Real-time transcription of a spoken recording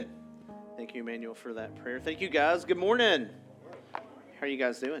Thank you, Emmanuel, for that prayer. Thank you, guys. Good morning. How are you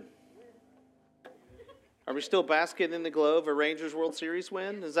guys doing? Are we still basking in the glow of a Rangers World Series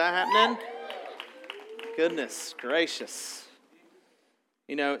win? Is that happening? Goodness gracious.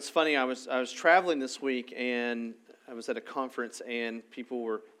 You know, it's funny. I was traveling this week, and I was at a conference, and people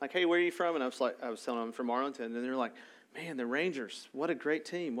were like, "Hey, where are you from?" And I was telling them I'm from Arlington, and they're like, "Man, the Rangers! What a great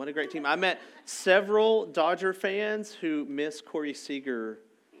team! What a great team!" I met several Dodger fans who miss Corey Seager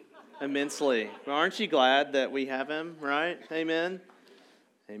immensely. Well, aren't you glad that we have him, right? Amen.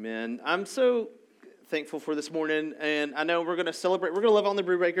 Amen. I'm so thankful for this morning, and I know we're going to celebrate. We're going to love on the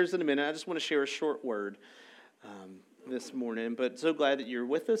Brewbreakers in a minute. I just want to share a short word this morning, but so glad that you're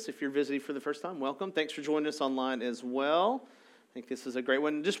with us. If you're visiting for the first time, welcome. Thanks for joining us online as well. I think this is a great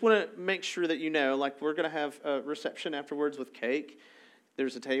one. Just want to make sure that you know, like, we're going to have a reception afterwards with cake.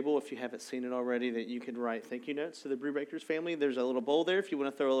 There's a table, if you haven't seen it already, that you can write thank you notes to the Brewbreakers family. There's a little bowl there. If you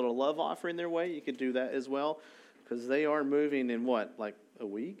want to throw a little love offering their way, you could do that as well, because they are moving in what, like a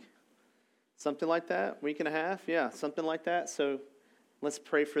week? Something like that? Week and a half? Yeah, something like that. So let's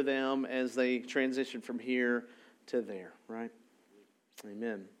pray for them as they transition from here to there, right?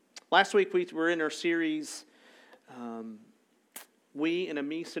 Amen. Last week we were in our series, We in a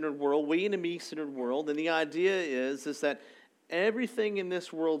Me-Centered World. We in a Me-Centered World. And the idea is that everything in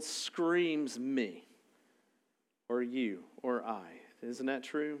this world screams me, or you, or I. Isn't that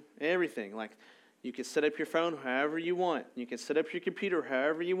true? Everything. Like, you can set up your phone however you want. You can set up your computer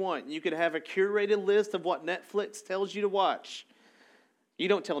however you want. You could have a curated list of what Netflix tells you to watch. You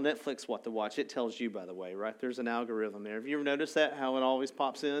don't tell Netflix what to watch. It tells you, by the way, right? There's an algorithm there. Have you ever noticed that, how it always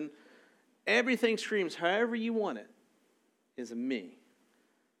pops in? Everything screams however you want it is a me.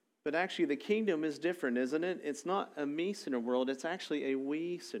 But actually, the kingdom is different, isn't it? It's not a me-centered world. It's actually a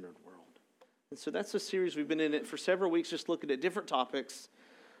we-centered world. And so that's a series we've been in it for several weeks, just looking at different topics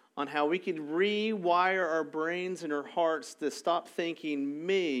on how we can rewire our brains and our hearts to stop thinking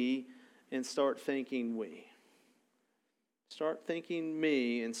me and start thinking we. Start thinking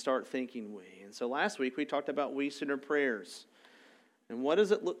me and start thinking we. And so last week we talked about we-centered prayers. And what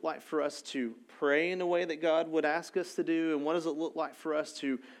does it look like for us to pray in a way that God would ask us to do? And what does it look like for us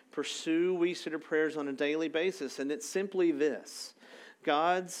to pursue we-centered prayers on a daily basis? And it's simply this.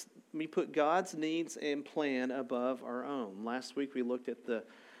 We put God's needs and plan above our own. Last week we looked at the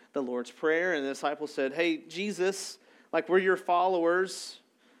Lord's Prayer, and the disciples said, "Hey, Jesus, like, we're your followers.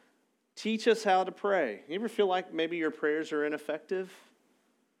 Teach us how to pray." You ever feel like maybe your prayers are ineffective?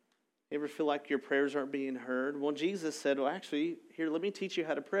 You ever feel like your prayers aren't being heard? Well, Jesus said, well, actually, here, let me teach you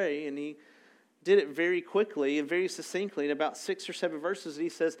how to pray. And he did it very quickly and very succinctly in about 6 or 7 verses. He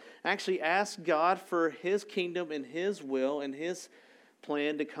says, actually ask God for his kingdom and his will and his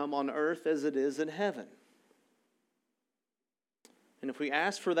plan to come on earth as it is in heaven. And if we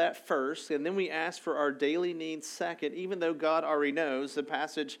ask for that first, and then we ask for our daily needs second, even though God already knows, the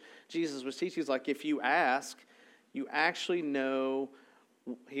passage Jesus was teaching is like, if you ask, you actually know,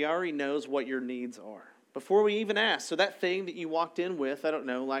 he already knows what your needs are before we even ask. So that thing that you walked in with, I don't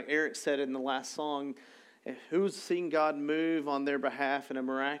know, like Eric said in the last song, who's seen God move on their behalf in a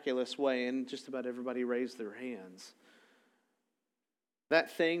miraculous way? And just about everybody raised their hands.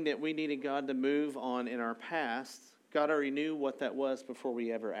 That thing that we needed God to move on in our past, God already knew what that was before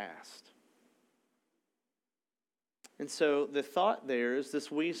we ever asked. And so the thought there is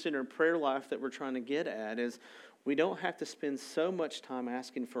this we-centered prayer life that we're trying to get at is we don't have to spend so much time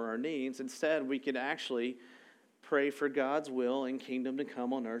asking for our needs. Instead, we can actually pray for God's will and kingdom to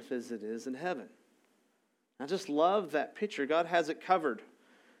come on earth as it is in heaven. I just love that picture. God has it covered.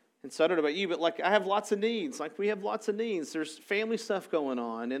 And so I don't know about you, but like I have lots of needs. Like we have lots of needs. There's family stuff going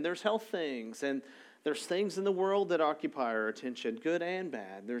on, and there's health things, and there's things in the world that occupy our attention, good and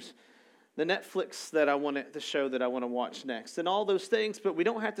bad. There's the Netflix that I want the show that I want to watch next, and all those things. But we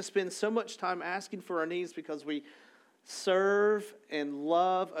don't have to spend so much time asking for our needs because we serve and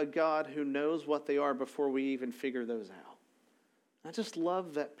love a God who knows what they are before we even figure those out. I just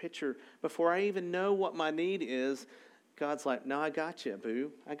love that picture. Before I even know what my need is, God's like, "No, I got you,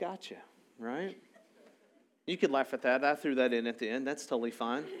 boo. I got you." Right? You could laugh at that. I threw that in at the end. That's totally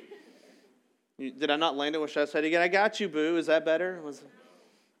fine. Did I not land it? What should I say it again? "I got you, boo." Is that better?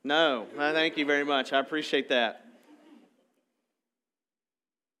 No. Thank you very much. I appreciate that.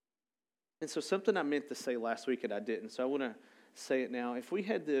 And so something I meant to say last week and I didn't, so I want to say it now. If we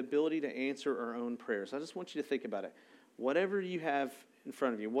had the ability to answer our own prayers, I just want you to think about it. Whatever you have in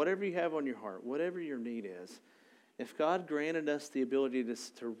front of you, whatever you have on your heart, whatever your need is, if God granted us the ability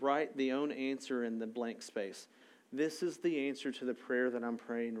to write the own answer in the blank space, this is the answer to the prayer that I'm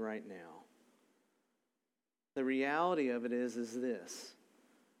praying right now. The reality of it is this.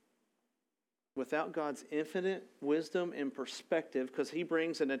 without God's infinite wisdom and perspective, because he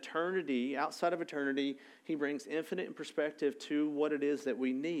brings an eternity, outside of eternity, he brings infinite perspective to what it is that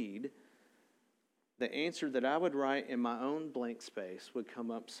we need, the answer that I would write in my own blank space would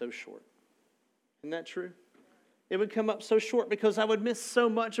come up so short. Isn't that true? It would come up so short because I would miss so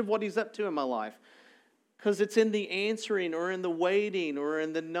much of what he's up to in my life. Because it's in the answering or in the waiting or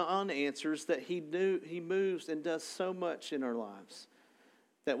in the non-answers that he moves and does so much in our lives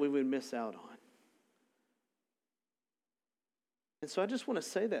that we would miss out on. And so I just want to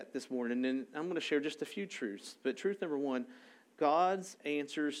say that this morning, and I'm going to share just a few truths. But truth number one, God's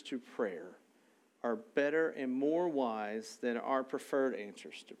answers to prayer are better and more wise than our preferred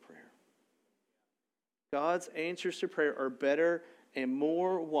answers to prayer. God's answers to prayer are better and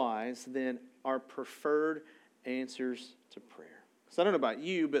more wise than our preferred answers to prayer. So I don't know about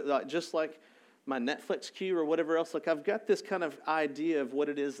you, but just like my Netflix queue or whatever else, like I've got this kind of idea of what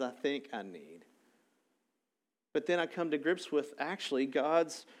it is I think I need. But then I come to grips with, actually,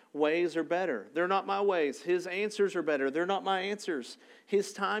 God's ways are better. They're not my ways. His answers are better. They're not my answers.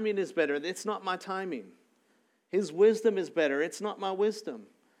 His timing is better. It's not my timing. His wisdom is better. It's not my wisdom.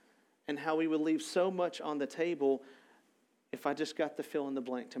 And how we would leave so much on the table if I just got the fill in the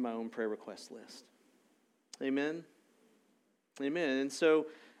blank to my own prayer request list. Amen? Amen. And so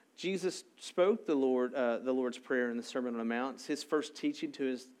Jesus spoke the Lord's Prayer in the Sermon on the Mount. It's his first teaching to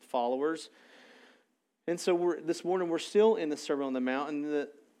his followers. And so this morning we're still in the Sermon on the Mount, and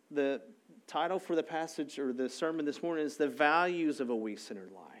the title for the passage or the sermon this morning is The Values of a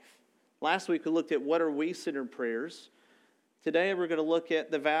We-Centered Life. Last week we looked at what are we-centered prayers. Today we're going to look at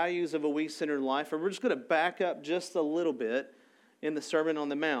the values of a we-centered life, and we're just going to back up just a little bit in the Sermon on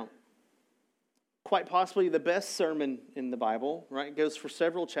the Mount. Quite possibly the best sermon in the Bible, right? It goes for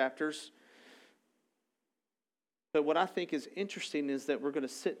several chapters. But what I think is interesting is that we're going to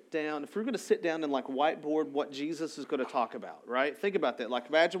sit down, if we're going to sit down and like whiteboard what Jesus is going to talk about, right? Think about that. Like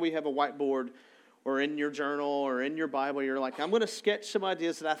imagine we have a whiteboard or in your journal or in your Bible, you're like, I'm going to sketch some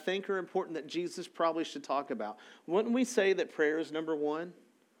ideas that I think are important that Jesus probably should talk about. Wouldn't we say that prayer is number one?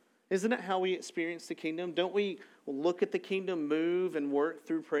 Isn't that how we experience the kingdom? Don't we look at the kingdom move and work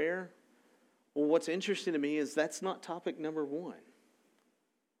through prayer? Well, what's interesting to me is that's not topic number one.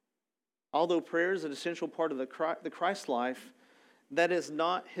 Although prayer is an essential part of the Christ life, that is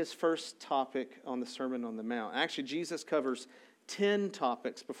not his first topic on the Sermon on the Mount. Actually, Jesus covers 10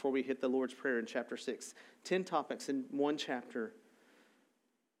 topics before we hit the Lord's Prayer in chapter 6. 10 topics in one chapter.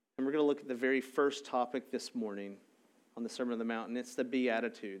 And we're going to look at the very first topic this morning on the Sermon on the Mount, and it's the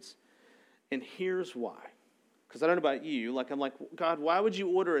Beatitudes. And here's why. Because I don't know about you, I'm like, God, why would you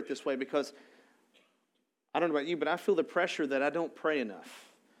order it this way? Because I don't know about you, but I feel the pressure that I don't pray enough.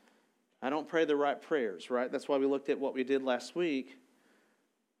 I don't pray the right prayers, right? That's why we looked at what we did last week.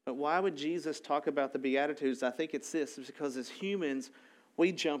 But why would Jesus talk about the Beatitudes? I think it's this. It's because as humans,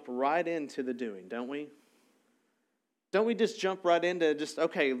 we jump right into the doing, don't we? Don't we just jump right into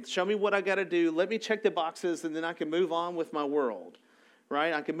okay, show me what I got to do. Let me check the boxes, and then I can move on with my world,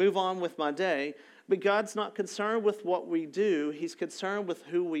 right? I can move on with my day. But God's not concerned with what we do. He's concerned with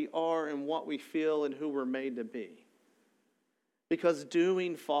who we are and what we feel and who we're made to be. Because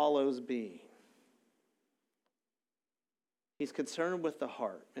doing follows being. He's concerned with the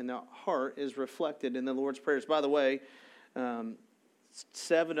heart, and the heart is reflected in the Lord's prayers. By the way,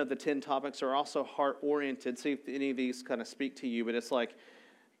 7 of the 10 topics are also heart-oriented. See if any of these kind of speak to you, but it's like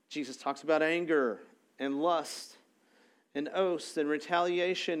Jesus talks about anger and lust and oaths and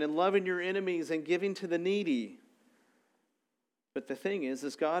retaliation and loving your enemies and giving to the needy. But the thing is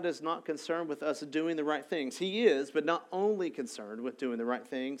God is not concerned with us doing the right things. He is, but not only concerned with doing the right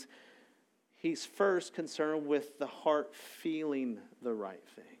things. He's first concerned with the heart feeling the right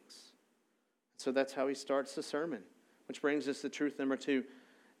things. So that's how he starts the sermon, which brings us to truth number 2.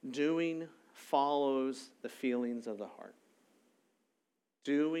 Doing follows the feelings of the heart.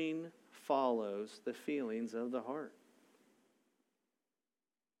 Doing follows the feelings of the heart.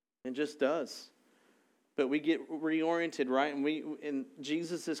 It just does. But we get reoriented, right? And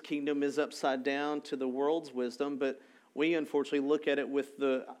Jesus' kingdom is upside down to the world's wisdom, but we unfortunately look at it with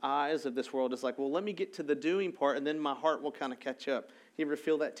the eyes of this world. It's like, well, let me get to the doing part, and then my heart will kind of catch up. You ever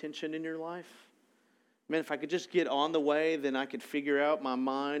feel that tension in your life? Man, if I could just get on the way, then I could figure out my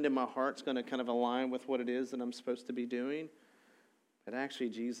mind and my heart's going to kind of align with what it is that I'm supposed to be doing. But actually,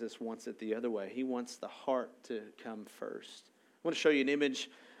 Jesus wants it the other way. He wants the heart to come first. I want to show you an image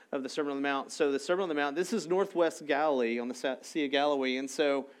of the Sermon on the Mount. So the Sermon on the Mount, this is northwest Galilee on the Sea of Galilee. And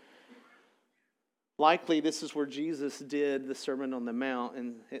so likely this is where Jesus did the Sermon on the Mount.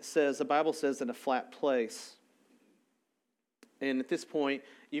 And it says, the Bible says, in a flat place. And at this point,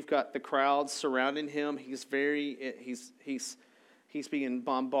 you've got the crowds surrounding him. He's being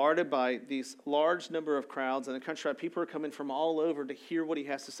bombarded by these large number of crowds in the countryside. People are coming from all over to hear what he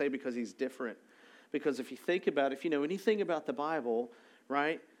has to say because he's different. Because if you think about it, if you know anything about the Bible,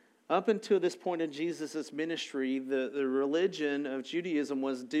 right, up until this point in Jesus' ministry, the religion of Judaism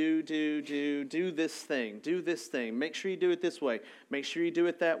was do this thing. Make sure you do it this way. Make sure you do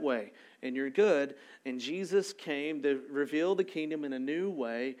it that way. And you're good. And Jesus came to reveal the kingdom in a new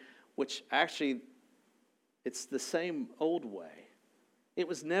way, which actually, it's the same old way. It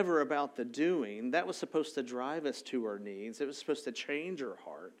was never about the doing. That was supposed to drive us to our needs. It was supposed to change our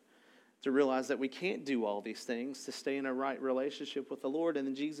heart, to realize that we can't do all these things to stay in a right relationship with the Lord. And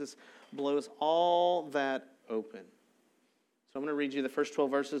then Jesus blows all that open. So I'm going to read you the first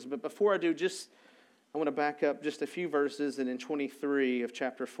 12 verses. But before I do, I want to back up just a few verses. And in 23 of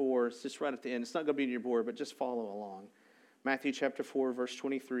chapter 4, it's just right at the end. It's not going to be on your board, but just follow along. Matthew chapter 4, verse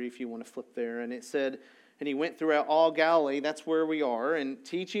 23, if you want to flip there. And it said, and he went throughout all Galilee, that's where we are, and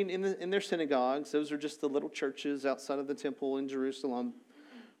teaching in their synagogues. Those are just the little churches outside of the temple in Jerusalem,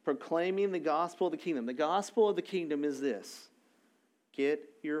 proclaiming the gospel of the kingdom. The gospel of the kingdom is this: get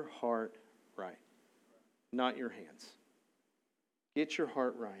your heart right, not your hands. Get your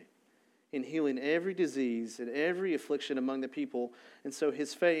heart right. In healing every disease and every affliction among the people. And so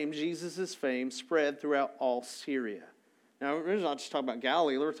his fame, Jesus' fame, spread throughout all Syria. Now, we're not just talking about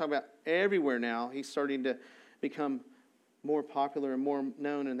Galilee. We're talking about everywhere now. He's starting to become more popular and more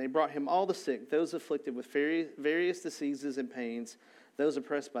known. And they brought him all the sick, those afflicted with various diseases and pains, those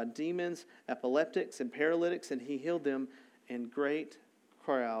oppressed by demons, epileptics, and paralytics, and he healed them. And great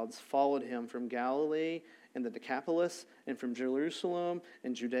crowds followed him from Galilee and the Decapolis, and from Jerusalem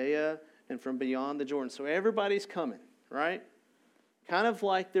and Judea, and from beyond the Jordan. So everybody's coming, right? Kind of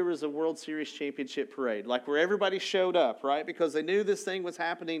like there was a World Series championship parade, like where everybody showed up, right? Because they knew this thing was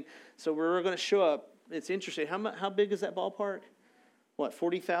happening, so we were going to show up. It's interesting. How big is that ballpark? What,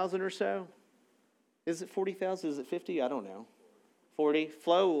 40,000 or so? Is it 40,000? Is it 50? I don't know. 40?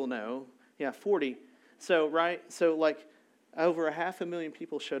 Flo will know. Yeah, 40. So, right? So, like, over 500,000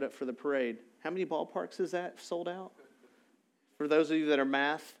 people showed up for the parade. How many ballparks is that sold out? For those of you that are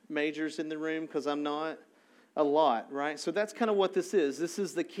math majors in the room, because I'm not, a lot, right? So that's kind of what this is. This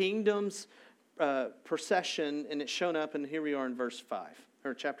is the kingdom's procession, and it's shown up, and here we are in verse 5,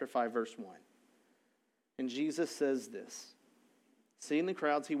 or chapter 5, verse 1. And Jesus says this: seeing the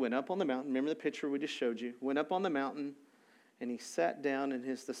crowds, he went up on the mountain. Remember the picture we just showed you? Went up on the mountain, and he sat down, and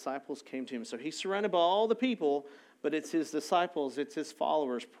his disciples came to him. So he's surrounded by all the people, but it's his disciples, it's his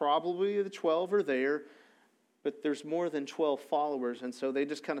followers. Probably the 12 are there, but there's more than 12 followers. And so they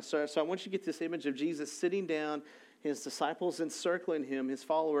just kind of started. So I want you to get this image of Jesus sitting down, his disciples encircling him, his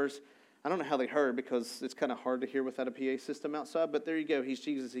followers. I don't know how they heard, because it's kind of hard to hear without a PA system outside, but there you go. He's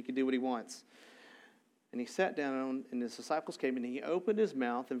Jesus. He can do what he wants. And he sat down, and his disciples came, and he opened his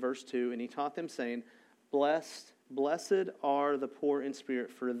mouth in verse 2, and he taught them, saying, blessed are the poor in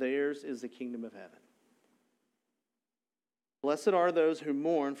spirit, for theirs is the kingdom of heaven. Blessed are those who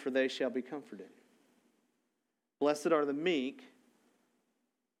mourn, for they shall be comforted. Blessed are the meek,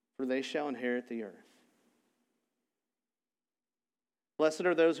 for they shall inherit the earth. Blessed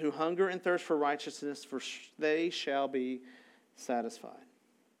are those who hunger and thirst for righteousness, for they shall be satisfied.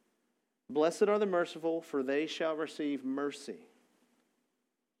 Blessed are the merciful, for they shall receive mercy.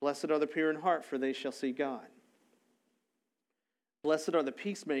 Blessed are the pure in heart, for they shall see God. Blessed are the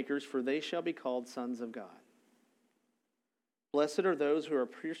peacemakers, for they shall be called sons of God. Blessed are those who are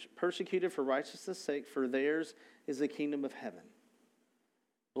persecuted for righteousness' sake, for theirs is the kingdom of heaven.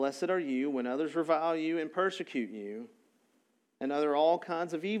 Blessed are you when others revile you and persecute you, and utter all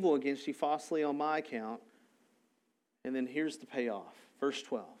kinds of evil against you falsely on my account. And then here's the payoff. Verse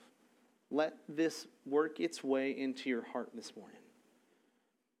 12. Let this work its way into your heart this morning.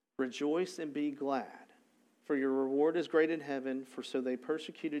 Rejoice and be glad, for your reward is great in heaven, for so they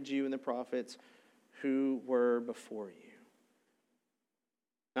persecuted you and the prophets who were before you.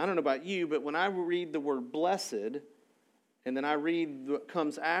 I don't know about you, but when I read the word blessed, and then I read what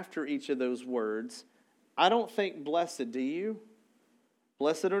comes after each of those words, I don't think blessed, do you?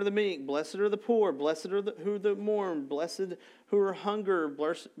 Blessed are the meek, blessed are the poor, blessed are who mourn, blessed who are hunger,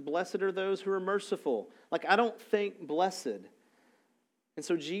 blessed are those who are merciful. Like, I don't think blessed. And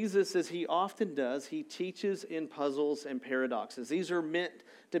so Jesus, as he often does, he teaches in puzzles and paradoxes. These are meant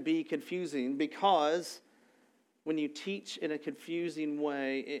to be confusing, because when you teach in a confusing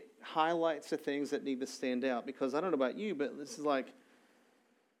way, it highlights the things that need to stand out. Because I don't know about you, but this is like,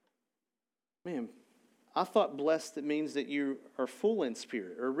 man, I thought blessed, it means that you are full in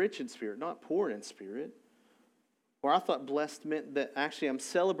spirit or rich in spirit, not poor in spirit. Or I thought blessed meant that actually I'm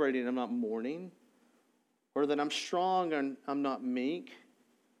celebrating, I'm not mourning. Or that I'm strong and I'm not meek.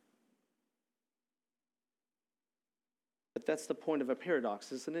 But that's the point of a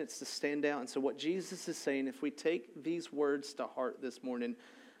paradox, isn't it? It's to stand out. And so what Jesus is saying, if we take these words to heart this morning,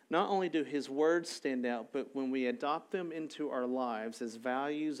 not only do his words stand out, but when we adopt them into our lives as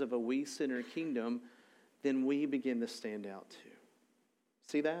values of a we-centered kingdom, then we begin to stand out too.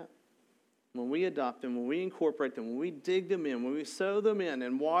 See that? When we adopt them, when we incorporate them, when we dig them in, when we sow them in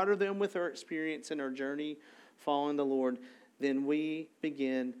and water them with our experience and our journey following the Lord, then we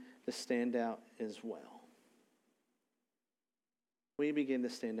begin to stand out as well. We begin to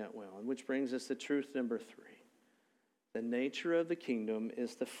stand out well. And which brings us to truth number 3. The nature of the kingdom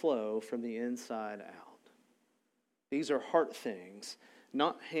is to flow from the inside out. These are heart things,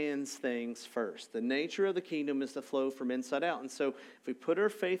 not hands things first. The nature of the kingdom is to flow from inside out. And so if we put our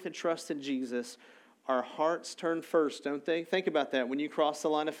faith and trust in Jesus, our hearts turn first, don't they? Think about that. When you cross the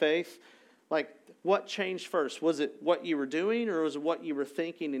line of faith, like what changed first? Was it what you were doing or was it what you were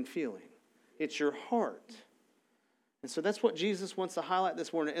thinking and feeling? It's your heart. And so that's what Jesus wants to highlight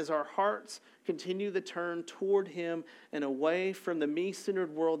this morning, as our hearts continue to turn toward him and away from the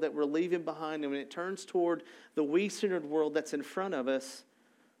me-centered world that we're leaving behind. And when it turns toward the we-centered world that's in front of us,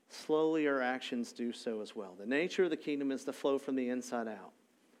 slowly our actions do so as well. The nature of the kingdom is to flow from the inside out.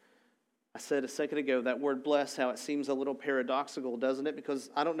 I said a second ago, that word blessed, how it seems a little paradoxical, doesn't it? Because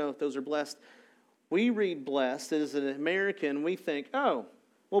I don't know if those are blessed. We read blessed, as an American, we think, oh,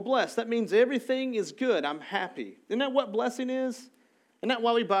 well, blessed, that means everything is good. I'm happy. Isn't that what blessing is? Isn't that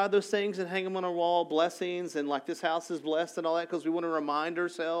why we buy those things and hang them on our wall, blessings, and like this house is blessed and all that, because we want to remind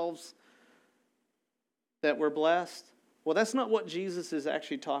ourselves that we're blessed? Well, that's not what Jesus is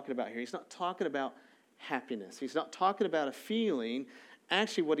actually talking about here. He's not talking about happiness. He's not talking about a feeling.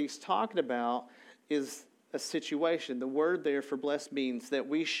 Actually, what he's talking about is a situation. The word there for blessed means that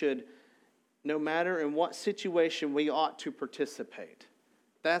we should, no matter in what situation, we ought to participate.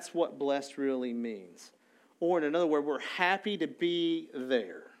 That's what blessed really means. Or in another word, we're happy to be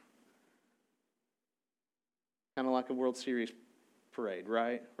there. Kind of like a World Series parade,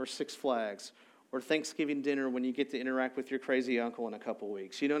 right? Or Six Flags. Or Thanksgiving dinner when you get to interact with your crazy uncle in a couple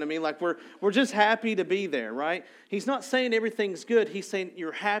weeks. You know what I mean? Like we're just happy to be there, right? He's not saying everything's good. He's saying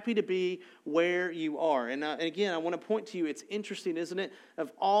you're happy to be where you are. And again, I want to point to you, it's interesting, isn't it?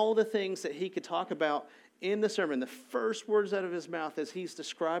 Of all the things that he could talk about in the sermon, the first words out of his mouth as he's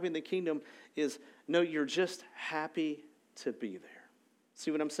describing the kingdom is, no, you're just happy to be there. See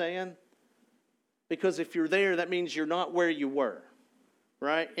what I'm saying? Because if you're there, that means you're not where you were,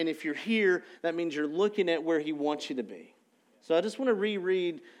 right? And if you're here, that means you're looking at where he wants you to be. So I just want to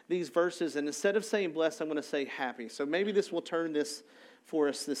reread these verses, and instead of saying blessed, I'm going to say happy. So maybe this will turn this for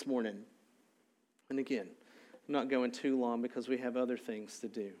us this morning. And again, I'm not going too long because we have other things to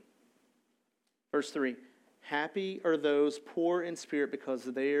do. Verse 3. Happy are those poor in spirit because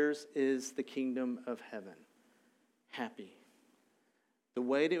theirs is the kingdom of heaven. Happy. The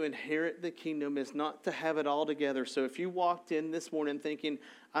way to inherit the kingdom is not to have it all together. So if you walked in this morning thinking,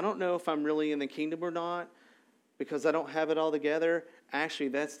 I don't know if I'm really in the kingdom or not because I don't have it all together, actually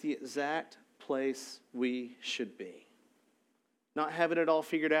that's the exact place we should be. Not having it all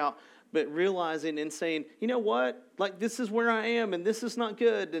figured out, but realizing and saying, you know what? Like this is where I am, and this is not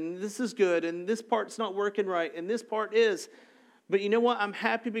good, and this is good, and this part's not working right, and this part is. But you know what? I'm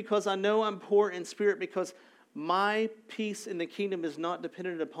happy because I know I'm poor in spirit because my peace in the kingdom is not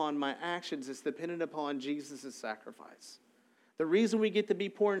dependent upon my actions. It's dependent upon Jesus' sacrifice. The reason we get to be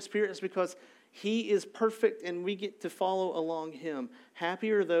poor in spirit is because he is perfect and we get to follow along him.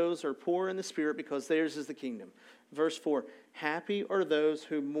 Happy are those who are poor in the spirit because theirs is the kingdom. Verse 4, happy are those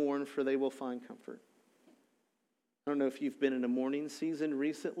who mourn for they will find comfort. I don't know if you've been in a mourning season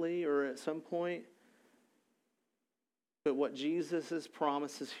recently or at some point, but what Jesus'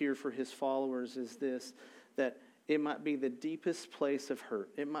 promises here for his followers is this, that it might be the deepest place of hurt.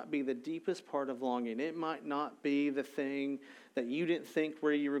 It might be the deepest part of longing. It might not be the thing that you didn't think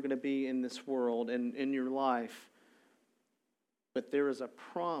where you were going to be in this world and in your life. But there is a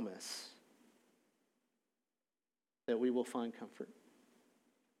promise that we will find comfort.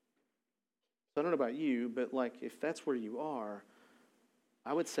 So I don't know about you, but like if that's where you are,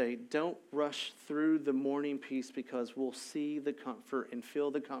 I would say don't rush through the mourning piece because we'll see the comfort and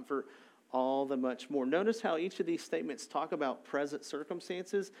feel the comfort all the much more. Notice how each of these statements talk about present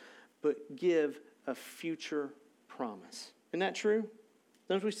circumstances, but give a future promise. Isn't that true?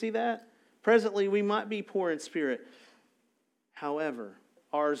 Don't we see that? Presently, we might be poor in spirit. However,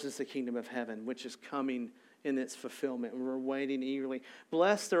 ours is the kingdom of heaven, which is coming in its fulfillment, and we're waiting eagerly.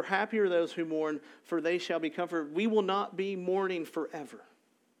 Blessed or happy are those who mourn, for they shall be comforted. We will not be mourning forever.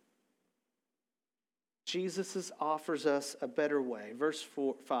 Jesus offers us a better way. Verse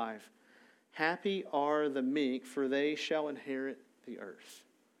 5, happy are the meek, for they shall inherit the earth.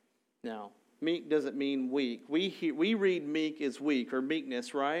 Now, meek doesn't mean weak. We read meek as weak or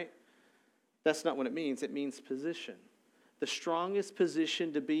meekness, right? That's not what it means. It means position. The strongest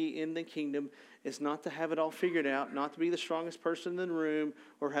position to be in the kingdom is not to have it all figured out, not to be the strongest person in the room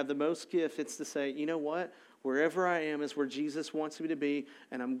or have the most gift. It's to say, you know what? Wherever I am is where Jesus wants me to be,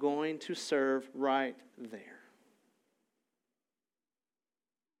 and I'm going to serve right there.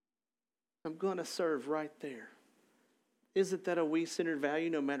 I'm going to serve right there. Isn't that a we-centered value?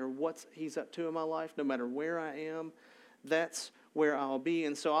 No matter what He's up to in my life, no matter where I am, that's where I'll be.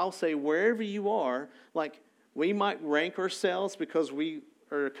 And so I'll say, wherever you are, like we might rank ourselves because we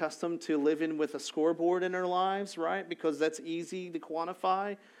are accustomed to living with a scoreboard in our lives, right? Because that's easy to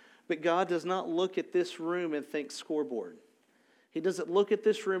quantify. But God does not look at this room and think scoreboard. He doesn't look at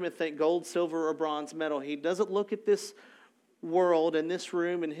this room and think gold, silver, or bronze medal. He doesn't look at this world and this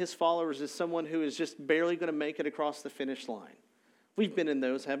room and His followers as someone who is just barely going to make it across the finish line. We've been in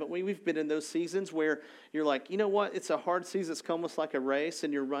those, haven't we? We've been in those seasons where you're like, you know what? It's a hard season. It's almost like a race,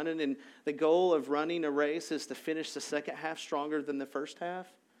 and you're running, and the goal of running a race is to finish the second half stronger than the first half.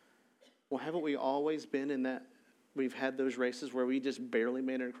 Well, haven't we always been in that? We've had those races where we just barely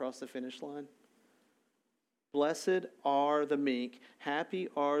made it across the finish line. Blessed are the meek, happy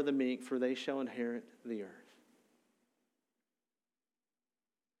are the meek, for they shall inherit the earth.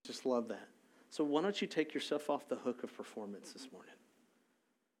 Just love that. So why don't you take yourself off the hook of performance this morning?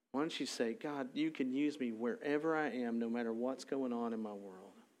 Why don't you say, God, you can use me wherever I am, no matter what's going on in my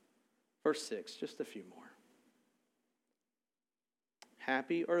world. Verse 6, just a few more.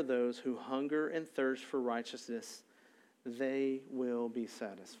 Happy are those who hunger and thirst for righteousness. They will be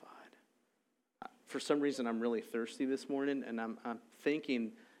satisfied. For some reason, I'm really thirsty this morning, and I'm thinking,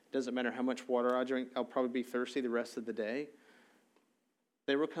 it doesn't matter how much water I drink, I'll probably be thirsty the rest of the day.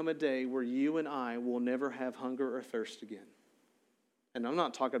 There will come a day where you and I will never have hunger or thirst again. And I'm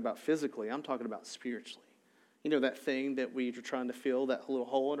not talking about physically, I'm talking about spiritually. You know, that thing that we're trying to fill, that little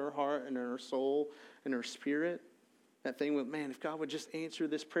hole in our heart and in our soul and our spirit. That thing with, man, if God would just answer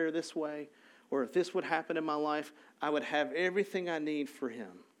this prayer this way, or if this would happen in my life, I would have everything I need for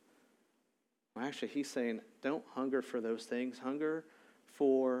Him. Well, actually, He's saying, don't hunger for those things. Hunger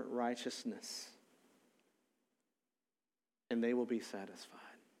for righteousness. And they will be satisfied.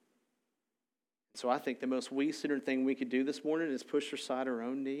 So I think the most we-centered thing we could do this morning is push aside our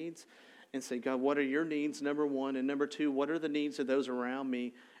own needs and say, God, what are your needs, number one? And number two, what are the needs of those around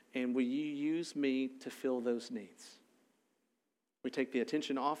me? And will you use me to fill those needs? We take the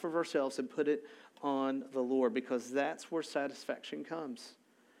attention off of ourselves and put it on the Lord, because that's where satisfaction comes,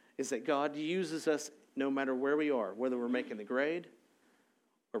 is that God uses us no matter where we are, whether we're making the grade,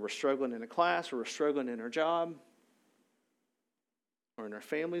 or we're struggling in a class, or we're struggling in our job, or in our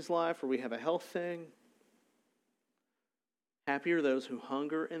family's life, or we have a health thing. Happy are those who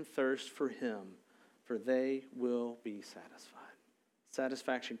hunger and thirst for Him, for they will be satisfied.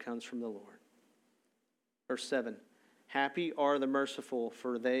 Satisfaction comes from the Lord. Verse 7, happy are the merciful,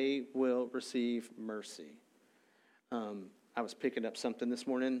 for they will receive mercy. I was picking up something this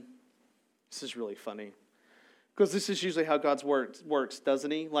morning. This is really funny, because this is usually how God's works,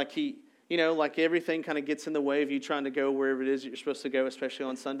 doesn't He? Like He, you know, like everything kind of gets in the way of you trying to go wherever it is that you're supposed to go, especially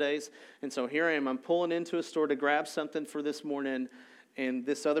on Sundays. And so here I am. I'm pulling into a store to grab something for this morning, and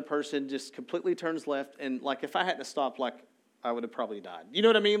this other person just completely turns left. And like, if I hadn't stopped, like, I would have probably died. You know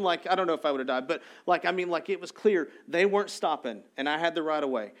what I mean? Like, I don't know if I would have died, but like, I mean, like, it was clear they weren't stopping, and I had the right of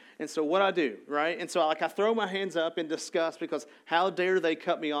way. And so what I do, right? And so like, I throw my hands up in disgust, because how dare they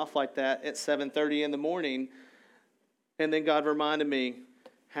cut me off like that at 7:30 in the morning? And then God reminded me,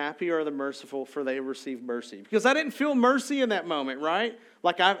 happy are the merciful, for they receive mercy. Because I didn't feel mercy in that moment, right?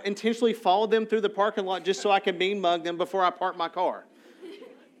 Like, I intentionally followed them through the parking lot just so I could mean mug them before I parked my car.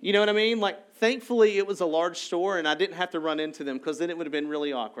 You know what I mean? Like, thankfully, it was a large store, and I didn't have to run into them, because then it would have been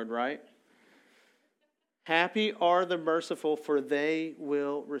really awkward, right? Happy are the merciful, for they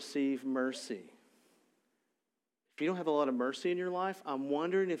will receive mercy. If you don't have a lot of mercy in your life, I'm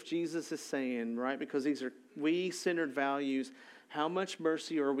wondering if Jesus is saying, right, because these are we-centered values, how much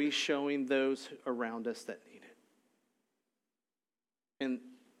mercy are we showing those around us that need it? And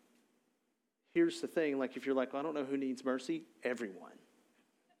here's the thing, like, if you're like, well, I don't know who needs mercy, everyone.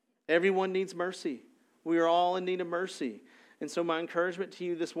 Everyone needs mercy. We are all in need of mercy. And so my encouragement to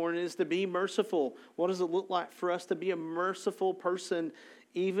you this morning is to be merciful. What does it look like for us to be a merciful person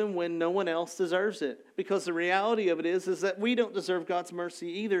even when no one else deserves it? Because the reality of it is that we don't deserve God's mercy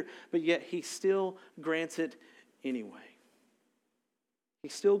either, but yet he still grants it anyway. He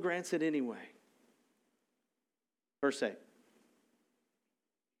still grants it anyway. Verse 8.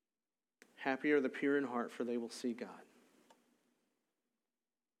 Happy are the pure in heart, for they will see God.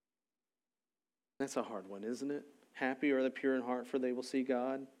 That's a hard one, isn't it? Happy are the pure in heart, for they will see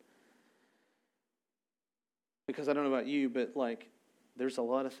God. Because I don't know about you, but there's a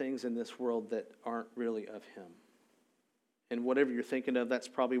lot of things in this world that aren't really of him. And whatever you're thinking of, that's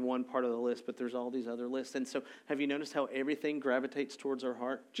probably one part of the list, but there's all these other lists. And so have you noticed how everything gravitates towards our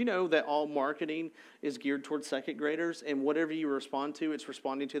heart? Do you know that all marketing is geared towards second graders? And whatever you respond to, it's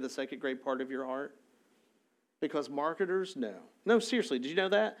responding to the second grade part of your heart? Because marketers know. No, seriously, did you know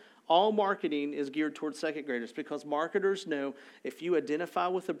that? All marketing is geared towards second graders because marketers know if you identify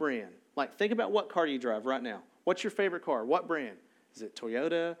with a brand. Think about what car you drive right now. What's your favorite car? What brand? Is it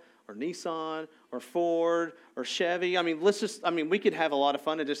Toyota or Nissan or Ford or Chevy? We could have a lot of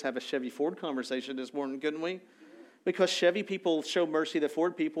fun and just have a Chevy Ford conversation this morning, couldn't we? Because Chevy people show mercy to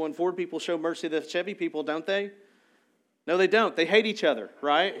Ford people and Ford people show mercy to Chevy people, don't they? No, they don't. They hate each other,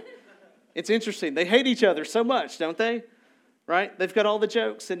 right? It's interesting. They hate each other so much, don't they? Right? They've got all the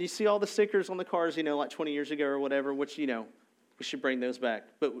jokes, and you see all the stickers on the cars, 20 years ago or whatever, which, we should bring those back.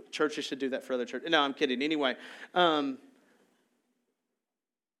 But churches should do that for other churches. No, I'm kidding. Anyway,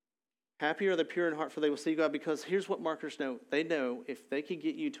 happy are the pure in heart, for they will see God, because here's what marketers know. They know if they can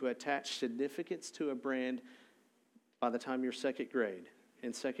get you to attach significance to a brand by the time you're second grade,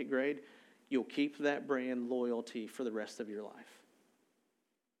 in second grade, you'll keep that brand loyalty for the rest of your life.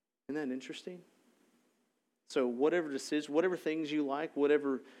 Isn't that interesting? So whatever decision, whatever things you like,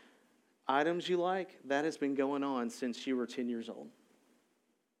 whatever items you like, that has been going on since you were 10 years old.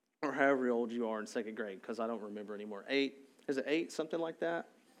 Or however old you are in second grade, because I don't remember anymore. 8, is it 8, something like that?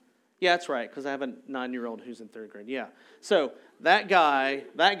 Yeah, that's right, because I have a 9-year-old who's in third grade. Yeah. So that guy,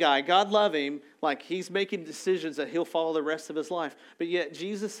 God love him, he's making decisions that he'll follow the rest of his life. But yet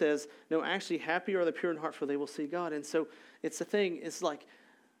Jesus says, no, actually, happy are the pure in heart, for they will see God. And so it's the thing, it's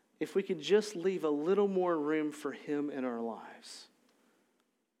if we could just leave a little more room for him in our lives,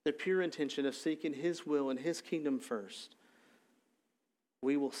 the pure intention of seeking his will and his kingdom first,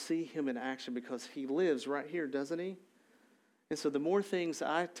 we will see him in action because he lives right here, doesn't he? And so the more things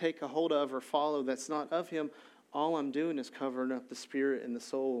I take a hold of or follow that's not of him, all I'm doing is covering up the spirit and the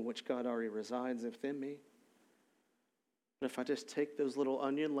soul in which God already resides within me. But if I just take those little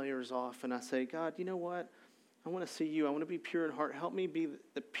onion layers off and I say, God, you know what? I want to see you. I want to be pure in heart. Help me be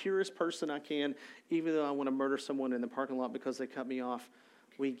the purest person I can, even though I want to murder someone in the parking lot because they cut me off.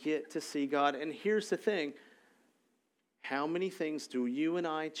 We get to see God. And here's the thing. How many things do you and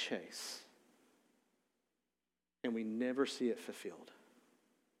I chase and we never see it fulfilled?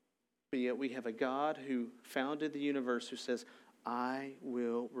 But yet we have a God who founded the universe who says, I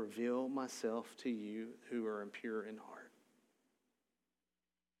will reveal myself to you who are impure in heart.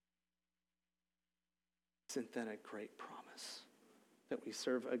 Isn't that a great promise? That we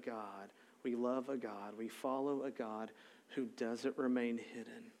serve a God, we love a God, we follow a God who doesn't remain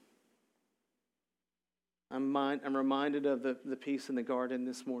hidden. I'm reminded of the piece in the garden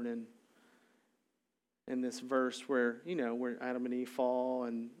this morning in this verse where Adam and Eve fall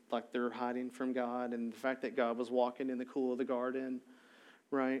and they're hiding from God, and the fact that God was walking in the cool of the garden,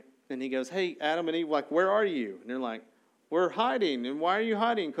 right? And he goes, hey, Adam and Eve, where are you? And they're like, we're hiding. And why are you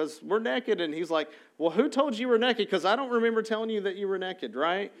hiding? Because we're naked. And he's like, well, who told you were naked? Because I don't remember telling you that you were naked,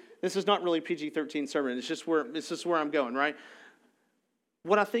 right? This is not really PG-13 sermon. It's just where I'm going, right?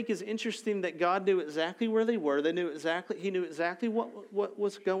 What I think is interesting that God knew exactly where they were. He knew exactly what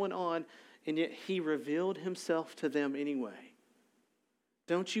was going on, and yet he revealed himself to them anyway.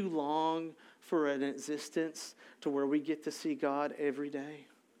 Don't you long for an existence to where we get to see God every day?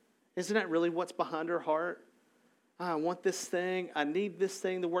 Isn't that really what's behind our heart? I want this thing. I need this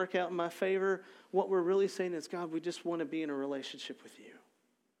thing to work out in my favor. What we're really saying is, God, we just want to be in a relationship with you.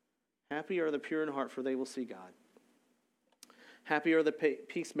 Happy are the pure in heart, for they will see God. Happy are the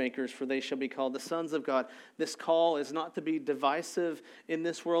peacemakers, for they shall be called the sons of God. This call is not to be divisive in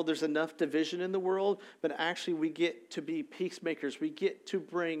this world. There's enough division in the world, but actually we get to be peacemakers. We get to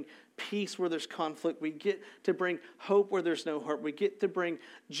bring peace where there's conflict. We get to bring hope where there's no hope. We get to bring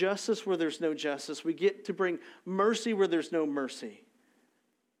justice where there's no justice. We get to bring mercy where there's no mercy.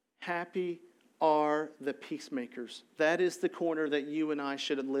 Happy are the peacemakers. That is the corner that you and I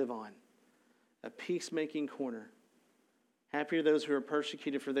should live on. A peacemaking corner. Happy are those who are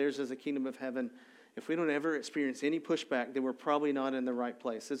persecuted, for theirs is the kingdom of heaven. if we don't ever experience any pushback, then we're probably not in the right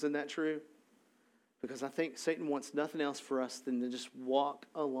place. Isn't that true? Because I think Satan wants nothing else for us than to just walk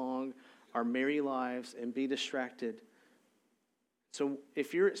along our merry lives and be distracted. So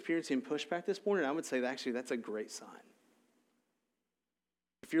if you're experiencing pushback this morning, I would say that actually that's a great sign.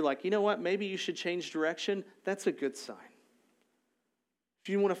 If you're like, you know what, maybe you should change direction, that's a good sign. If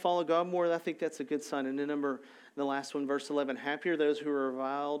you want to follow God more, I think that's a good sign. And then the last one, verse 11, happy are those who are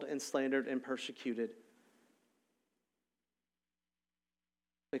reviled and slandered and persecuted.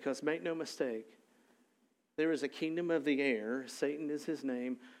 Because make no mistake, there is a kingdom of the air, Satan is his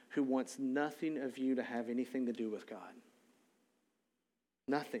name, who wants nothing of you to have anything to do with God.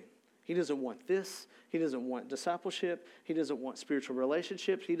 Nothing. He doesn't want this. He doesn't want discipleship. He doesn't want spiritual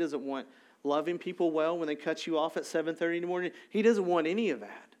relationships. He doesn't want loving people well when they cut you off at 7:30 in the morning. He doesn't want any of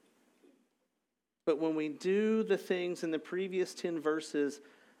that. But when we do the things in the previous 10 verses,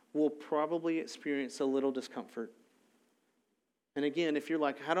 we'll probably experience a little discomfort. And again, if you're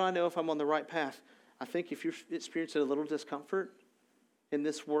like, how do I know if I'm on the right path? I think if you're experiencing a little discomfort in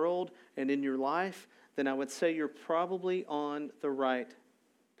this world and in your life, then I would say you're probably on the right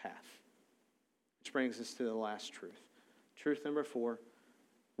path. Which brings us to the last truth. Truth number 4,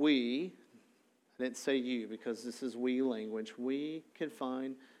 I didn't say you because this is we language, we can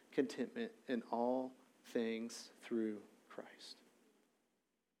find contentment in all things through Christ.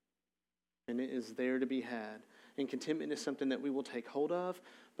 And it is there to be had. And contentment is something that we will take hold of,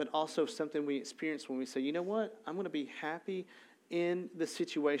 but also something we experience when we say, you know what, I'm going to be happy in the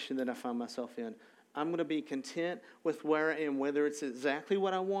situation that I find myself in. I'm going to be content with where I am, whether it's exactly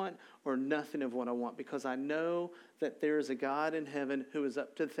what I want or nothing of what I want, because I know that there is a God in heaven who is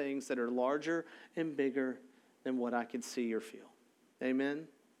up to things that are larger and bigger than what I can see or feel. Amen?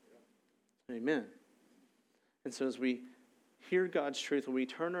 Yeah. Amen. And so as we hear God's truth, when we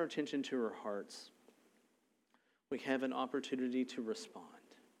turn our attention to our hearts, we have an opportunity to respond,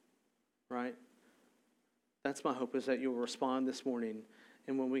 right? That's my hope, is that you'll respond this morning.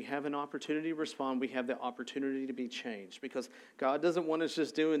 And when we have an opportunity to respond, we have the opportunity to be changed. Because God doesn't want us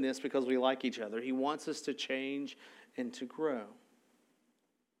just doing this because we like each other. He wants us to change and to grow.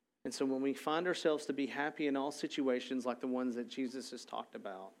 And so when we find ourselves to be happy in all situations like the ones that Jesus has talked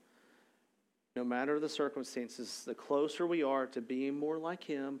about, no matter the circumstances, the closer we are to being more like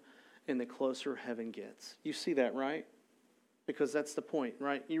Him, and the closer heaven gets. You see that, right? Because that's the point,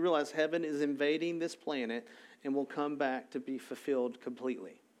 right? You realize heaven is invading this planet and will come back to be fulfilled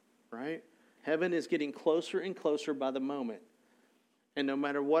completely, right? Heaven is getting closer and closer by the moment. And no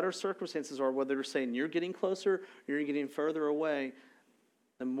matter what our circumstances are, whether they're saying you're getting closer or you're getting further away,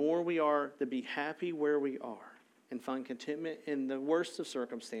 the more we are to be happy where we are and find contentment in the worst of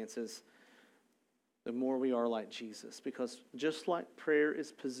circumstances, the more we are like Jesus. Because just like prayer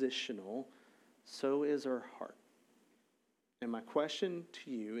is positional, so is our heart. And my question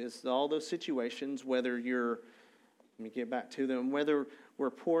to you is, all those situations, whether you're, let me get back to them, whether we're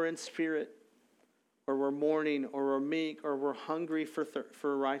poor in spirit, or we're mourning, or we're meek, or we're hungry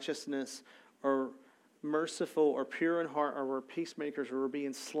for righteousness, or merciful, or pure in heart, or we're peacemakers, or we're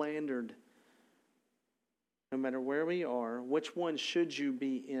being slandered, no matter where we are, which one should you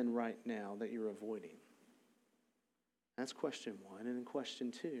be in right now that you're avoiding? That's question 1. And then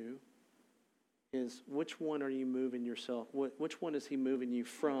question 2 is, which one are you moving yourself? Which one is He moving you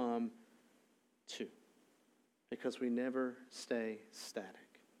from to? Because we never stay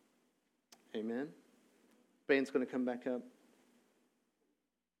static. Amen? Band's going to come back up.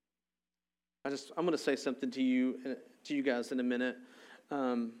 I'm going to say something to you guys in a minute.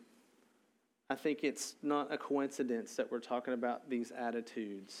 I think it's not a coincidence that we're talking about these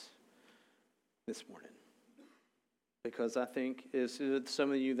attitudes this morning. Because I think some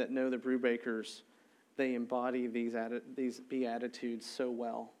of you that know the Brewbakers, they embody these Beatitudes so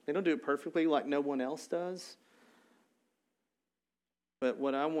well. They don't do it perfectly like no one else does. But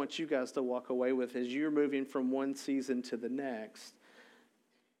what I want you guys to walk away with is, you're moving from one season to the next,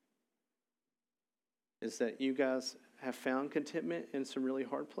 is that you guys have found contentment in some really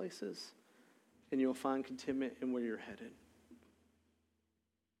hard places, and you'll find contentment in where you're headed.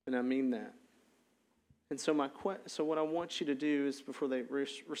 And I mean that. And so what I want you to do is, before they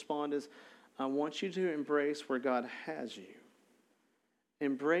respond, is I want you to embrace where God has you.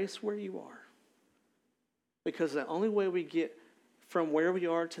 Embrace where you are. Because the only way we get from where we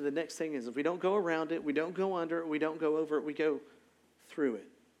are to the next thing is, if we don't go around it, we don't go under it, we don't go over it, we go through it.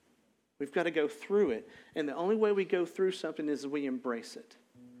 We've got to go through it. And the only way we go through something is we embrace it.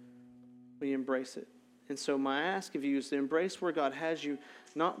 We embrace it. And so my ask of you is to embrace where God has you,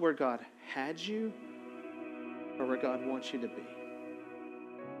 not where God had you, or where God wants you to be.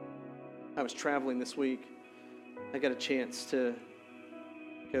 I was traveling this week. I got a chance to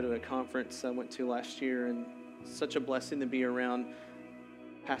go to a conference I went to last year, and such a blessing to be around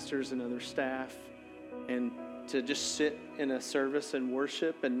pastors and other staff and to just sit in a service and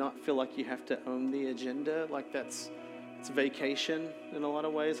worship and not feel like you have to own the agenda. Like it's vacation in a lot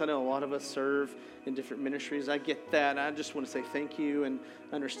of ways. I know a lot of us serve in different ministries. I get that. I just want to say thank you and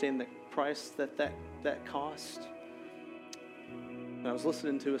understand the price that cost. And I was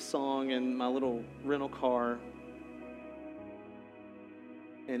listening to a song in my little rental car,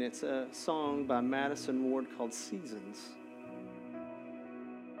 and it's a song by Madison Ward called Seasons.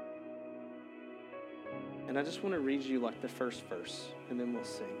 And I just want to read you like the first verse, and then we'll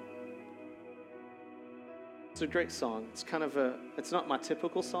sing. It's a great song. It's not my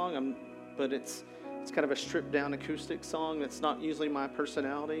typical song, but it's kind of a stripped down acoustic song that's not usually my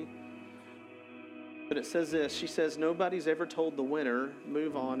personality. But it says this. She says, "Nobody's ever told the winter,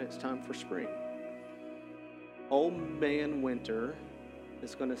 move on, it's time for spring. Old man winter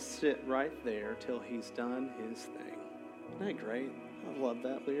is going to sit right there till he's done his thing." Isn't that great? I love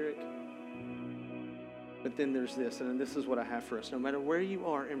that lyric. But then there's this, and this is what I have for us. No matter where you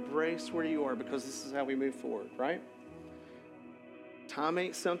are, embrace where you are, because this is how we move forward, right? Time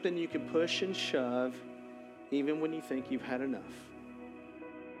ain't something you can push and shove, even when you think you've had enough.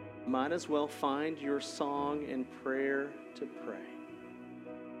 Might as well find your song and prayer to pray.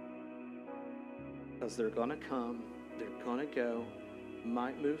 Because they're going to come, they're going to go,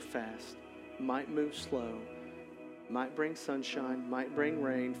 might move fast, might move slow, might bring sunshine, might bring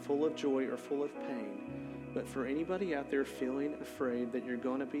rain, full of joy or full of pain. But for anybody out there feeling afraid that you're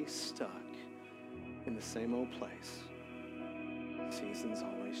going to be stuck in the same old place, seasons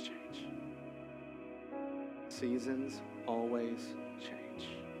always change. Seasons always change.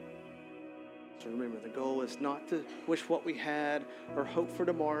 So remember, the goal is not to wish what we had or hope for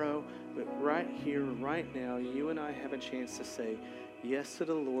tomorrow, but right here, right now, you and I have a chance to say yes to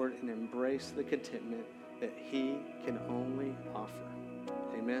the Lord and embrace the contentment that He can only offer.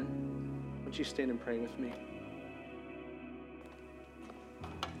 Amen. Won't you stand and pray with me?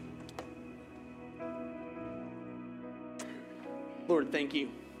 Lord, thank you.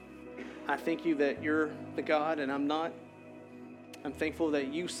 I thank you that you're the God and I'm not. I'm thankful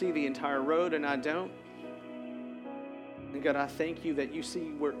that you see the entire road and I don't. And God, I thank you that you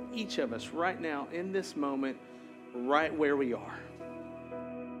see where each of us right now in this moment, right where we are.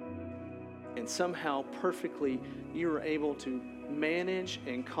 And somehow perfectly you are able to manage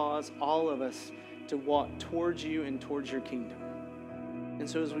and cause all of us to walk towards you and towards your kingdom. And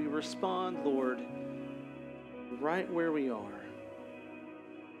so as we respond, Lord, right where we are,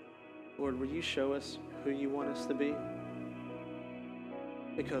 Lord, will you show us who you want us to be?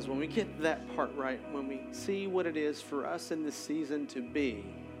 Because when we get that part right, when we see what it is for us in this season to be,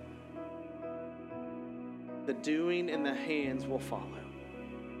 the doing and the hands will follow.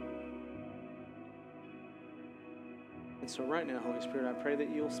 And so right now, Holy Spirit, I pray that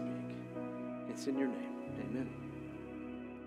you'll speak. It's in your name. Amen.